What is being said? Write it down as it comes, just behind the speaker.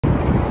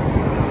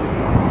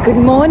Good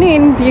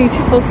morning,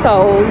 beautiful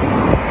souls.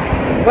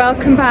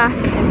 Welcome back.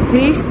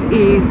 This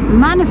is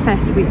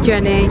Manifest with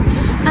Jenny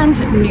and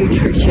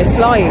Nutritious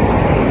Lives.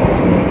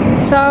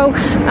 So,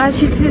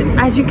 as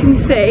you can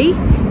see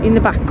in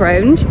the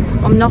background,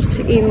 I'm not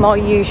in my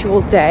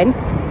usual den.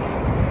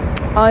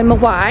 I'm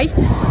away,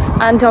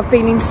 and I've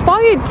been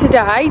inspired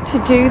today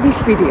to do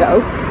this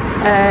video.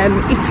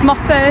 It's my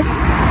first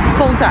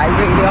full day,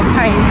 really.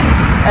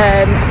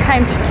 I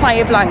came to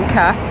Playa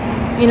Blanca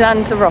in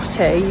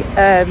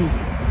Lanzarote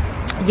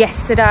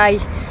yesterday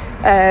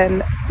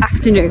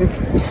afternoon,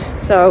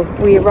 so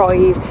we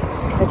arrived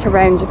at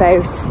around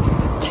about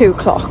 2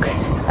 o'clock,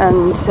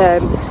 and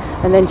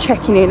then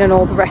checking in and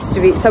all the rest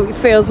of it. So it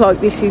feels like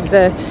this is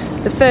the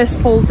first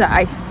full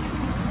day,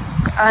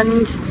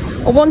 and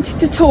I wanted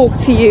to talk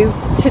to you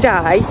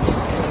today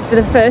for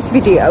the first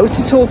video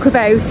to talk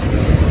about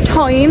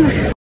time.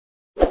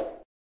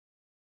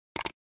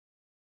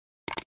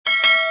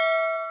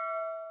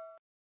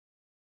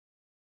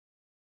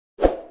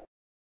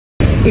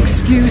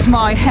 Excuse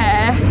my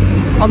hair,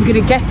 I'm going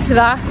to get to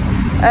that.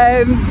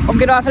 I'm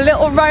going to have a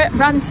little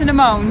rant and a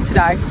moan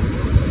today.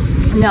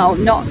 No,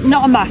 not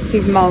a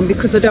massive moan,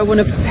 because I don't want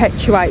to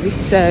perpetuate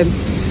this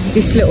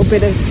little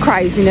bit of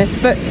craziness.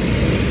 But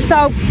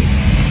so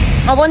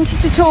I wanted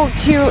to talk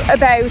to you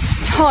about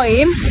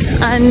time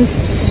and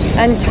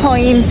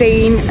time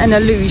being an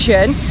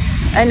illusion,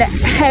 and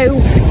how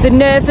the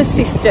nervous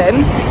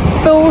system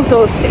fools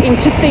us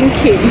into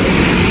thinking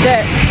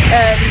that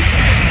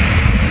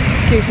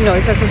excuse the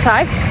noise as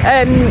I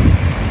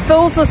say,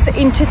 fools us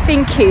into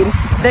thinking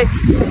that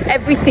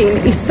everything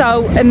is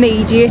so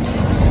immediate,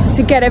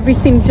 to get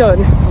everything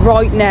done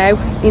right now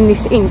in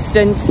this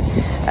instant,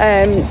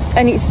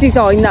 and it's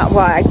designed that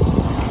way.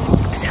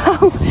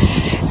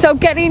 So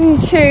getting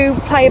to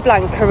Playa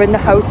Blanca and the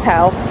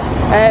hotel,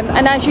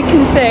 and as you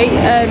can see,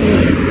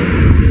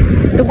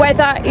 the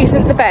weather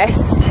isn't the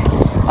best.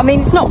 I mean,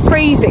 it's not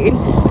freezing,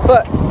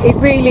 but it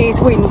really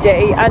is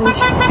windy, and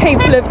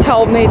people have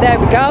told me, there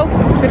we go,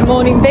 good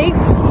morning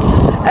Beaks,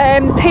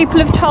 people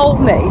have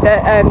told me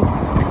that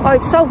oh,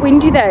 it's so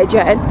windy there,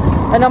 Jen,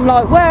 and I'm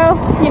like, well,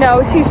 you know,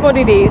 it is what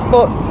it is,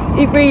 but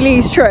it really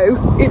is true,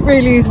 it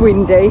really is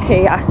windy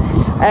here.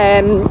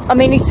 I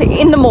mean, it's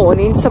in the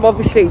morning, so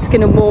obviously it's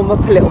going to warm up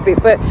a little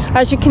bit, but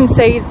as you can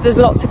see, there's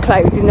lots of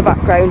clouds in the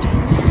background.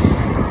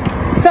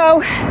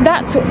 So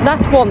that's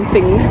one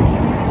thing.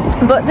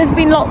 But there's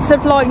been lots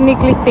of like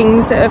niggly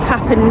things that have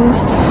happened.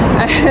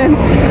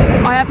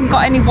 I haven't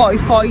got any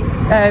Wi-Fi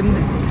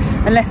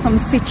unless I'm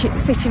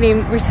sitting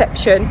in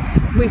reception,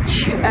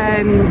 which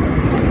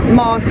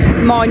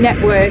my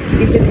network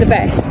isn't the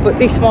best, but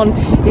this one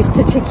is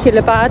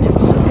particularly bad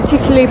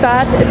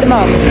at the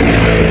moment.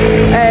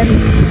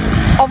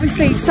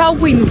 Obviously it's so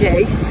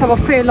windy, so I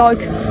feel like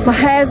my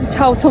hair's a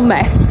total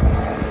mess.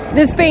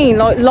 There's been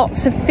like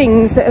lots of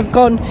things that have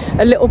gone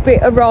a little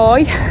bit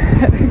awry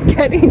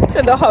getting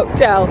to the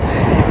hotel.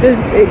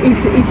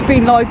 It's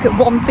been like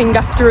one thing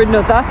after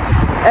another,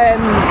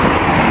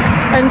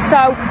 and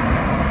so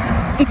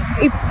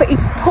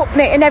it's put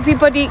me, and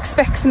everybody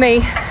expects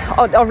me.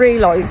 I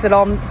realise that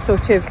I'm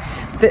sort of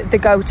the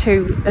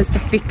go-to as the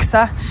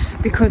fixer,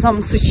 because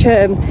I'm such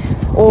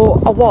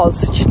or I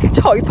was such a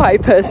type A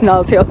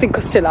personality. I think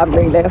I still am,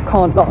 really, I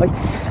can't lie.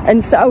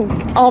 And so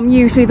I'm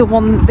usually the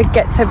one that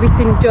gets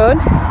everything done.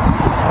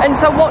 And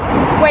so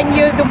when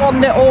you're the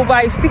one that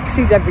always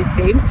fixes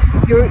everything,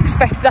 you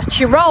expect that's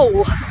your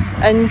role.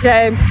 And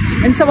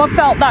so I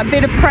felt that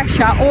bit of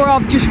pressure, or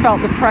I've just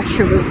felt the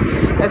pressure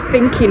of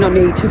thinking I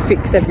need to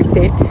fix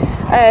everything.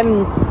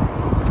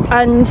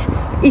 And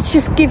it's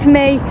just given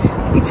me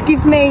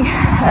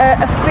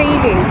a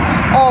feeling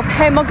of,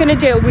 how am I going to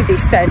deal with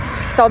this then?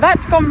 So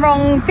that's gone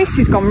wrong, this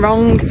has gone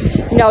wrong,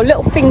 you know,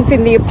 little things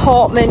in the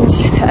apartment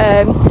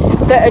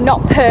that are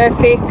not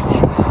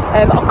perfect.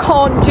 I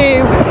can't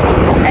do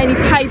any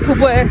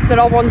paperwork that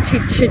I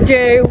wanted to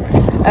do.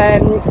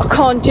 I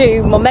can't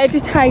do my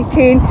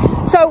meditating.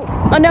 So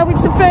I know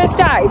it's the first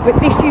day, but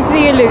this is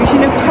the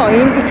illusion of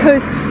time,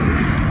 because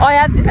I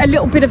had a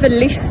little bit of a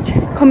list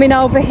coming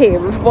over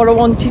here of what I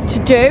wanted to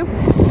do,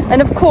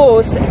 and of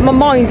course my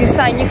mind is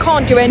saying, you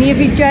can't do any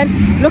of it, Jen,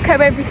 look how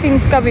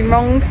everything's going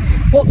wrong.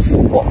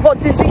 What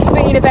does this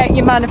mean about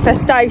your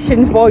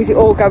manifestations? Why is it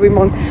all going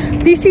wrong?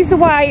 This is the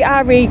way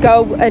our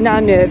ego and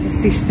our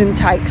nervous system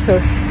takes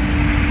us.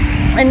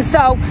 And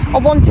so I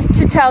wanted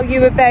to tell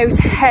you about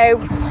how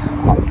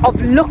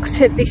I've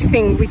looked at this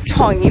thing with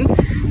time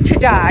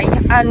today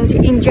and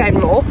in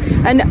general,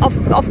 and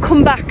I've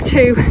come back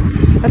to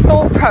a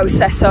thought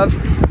process of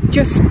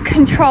just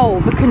control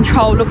the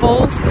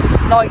controllables.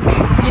 Like,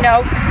 you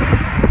know,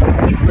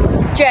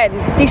 Jen,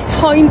 this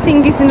time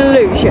thing is an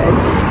illusion.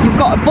 You've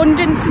got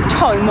abundance of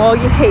time while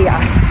you're here.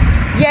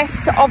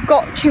 Yes, I've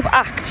got to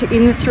act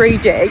in the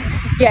 3D.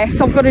 Yes,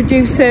 I've got to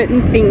do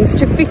certain things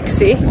to fix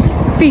it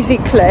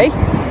physically,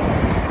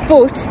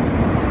 but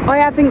I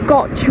haven't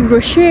got to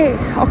rush it.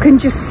 I can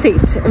just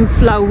sit and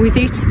flow with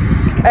it.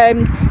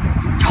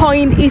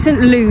 Time isn't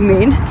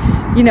looming,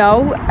 you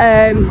know.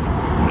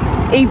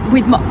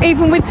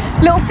 even with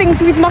little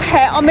things with my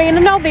hair. I mean, I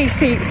know these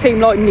seem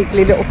like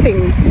niggly little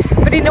things,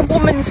 but in a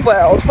woman's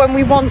world, when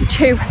we want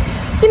to,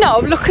 you know,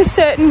 look a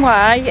certain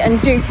way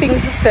and do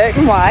things a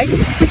certain way,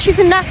 which is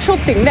a natural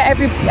thing that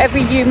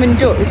every human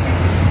does,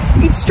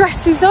 it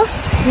stresses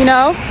us, you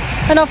know.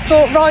 And I've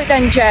thought, right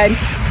then, Jen,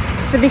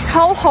 for this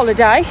whole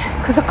holiday,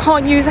 because I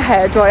can't use a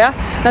hairdryer,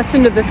 that's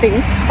another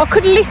thing. I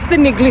could list the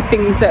niggly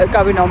things that are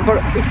going on,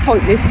 but it's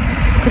pointless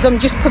because I'm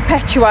just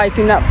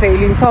perpetuating that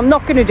feeling, so I'm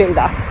not going to do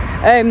that.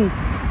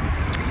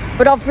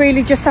 But I've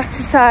really just had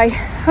to say,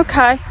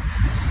 okay,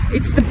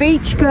 it's the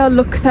beach girl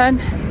look then,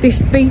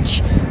 this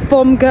beach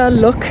bum girl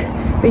look.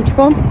 Beach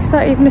bum, is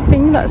that even a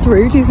thing? That's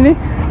rude, isn't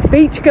it?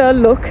 Beach girl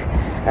look,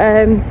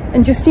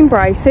 and just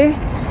embrace it.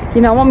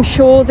 You know, I'm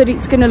sure that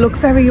it's going to look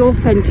very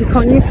authentic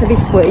on you for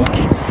this week,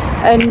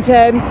 and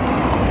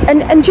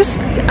just,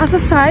 as I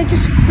say,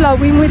 just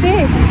flowing with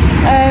it,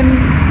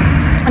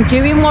 and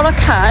doing what I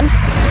can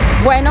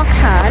when I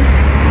can,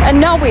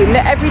 and knowing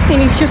that everything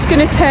is just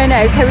going to turn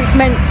out how it's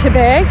meant to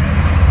be.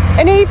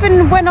 And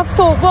even when I've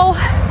thought, well,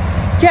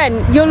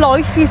 Jen, your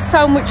life is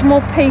so much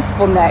more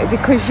peaceful now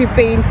because you've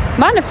been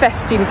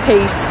manifesting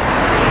peace,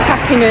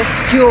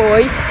 happiness,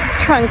 joy,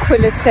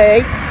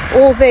 tranquility,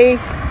 all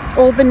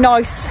the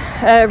nice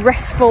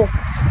restful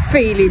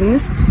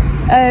feelings,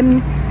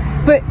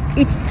 but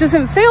it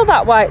doesn't feel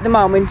that way at the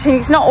moment, and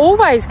it's not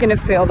always going to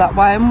feel that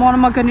way. And what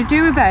am I going to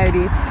do about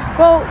it?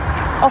 Well,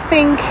 I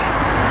think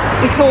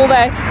it's all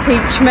there to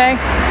teach me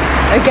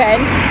again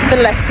the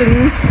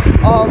lessons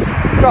of,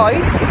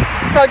 right,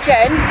 so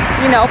Jen,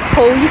 you know,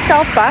 pull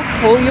yourself back,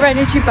 pull your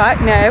energy back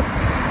now.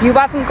 You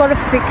haven't got to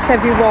fix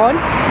everyone,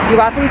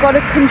 you haven't got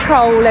to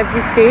control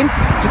everything,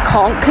 you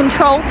can't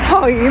control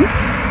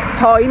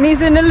time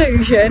is an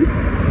illusion.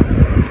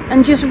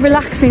 And just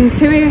relax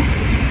into it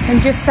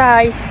and just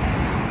say,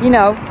 you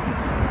know,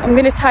 I'm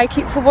going to take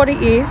it for what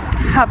it is,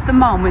 have the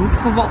moments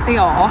for what they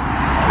are,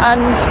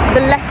 and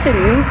the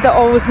lessons that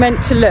I was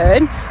meant to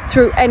learn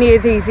through any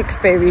of these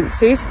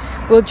experiences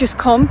will just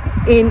come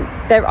in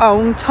their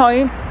own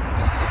time.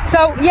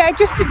 So yeah,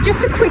 just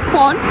a quick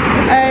one,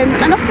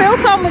 and I feel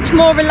so much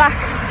more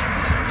relaxed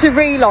to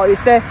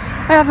realise that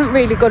I haven't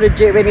really got to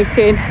do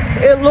anything.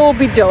 It'll all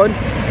be done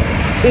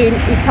in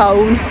its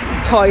own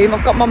time.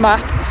 I've got my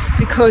map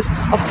because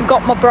I've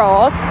forgot my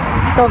bras,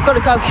 so I've got to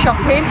go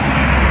shopping.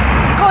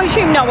 Guys,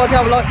 you know I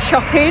don't like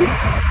shopping,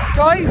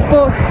 right?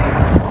 But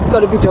it's got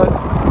to be done.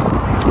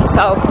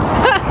 So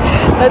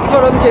that's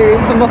what I'm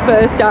doing for my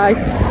first day.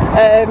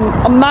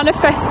 I'm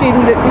manifesting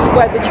that this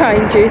weather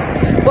changes,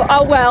 but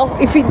oh well,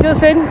 if it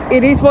doesn't,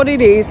 it is what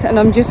it is, and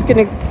I'm just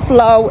going to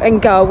flow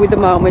and go with the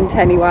moment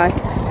anyway.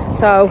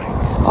 So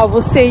I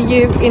will see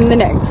you in the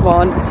next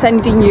one,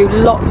 sending you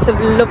lots of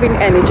loving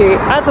energy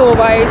as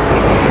always,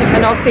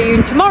 and I'll see you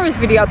in tomorrow's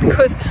video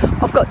because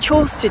I've got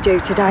chores to do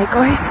today,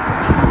 guys.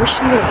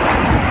 Wish me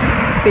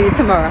luck. See you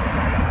tomorrow.